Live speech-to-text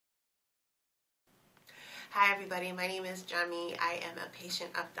Hi everybody, my name is Jami. I am a patient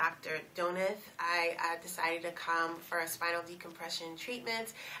of Dr. Donath. I decided to come for a spinal decompression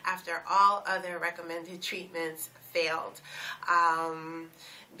treatment after all other recommended treatments failed.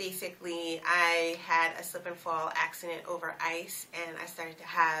 Basically, I had a slip and fall accident over ice and I started to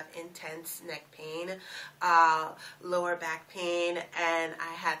have intense neck pain, lower back pain, and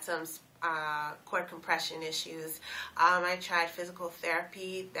I had some cord compression issues. I tried physical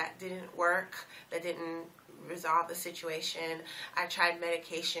therapy. That didn't work. That didn't resolve the situation. I tried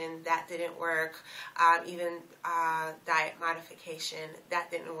medication. That didn't work. Even diet modification.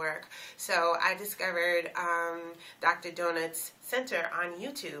 That didn't work. So I discovered Dr. Donath's center on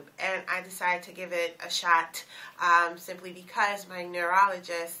YouTube, and I decided to give it a shot simply because my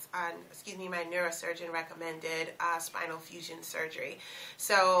neurologist, my neurosurgeon recommended spinal fusion surgery.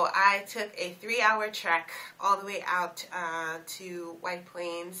 So I took a 3-hour trek all the way out to White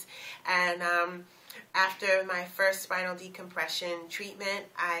Plains, and after my first spinal decompression treatment,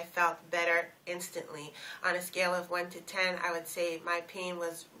 I felt better instantly. On a scale of 1 to 10, I would say my pain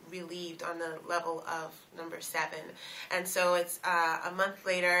was relieved on the level of number 7. And so it's a month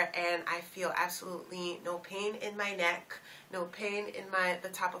later, and I feel absolutely no pain in my neck, no pain in the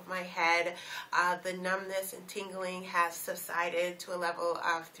top of my head. The numbness and tingling has subsided to a level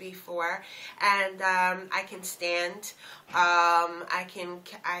of 3-4, and I can stand. I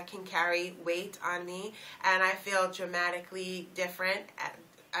can carry weight on me, and I feel dramatically different,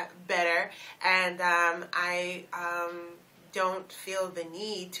 better, and I don't feel the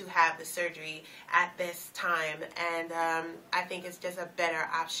need to have the surgery at this time, and I think it's just a better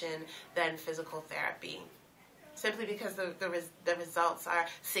option than physical therapy, simply because the results are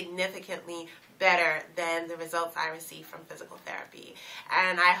significantly better than the results I receive from physical therapy.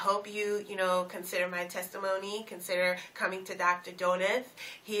 And I hope you consider my testimony, consider coming to Dr. Donath.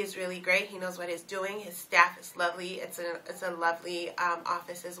 He is really great. He knows what he's doing. His staff is lovely. It's a lovely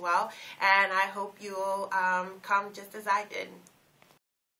office as well. And I hope you'll come just as I did.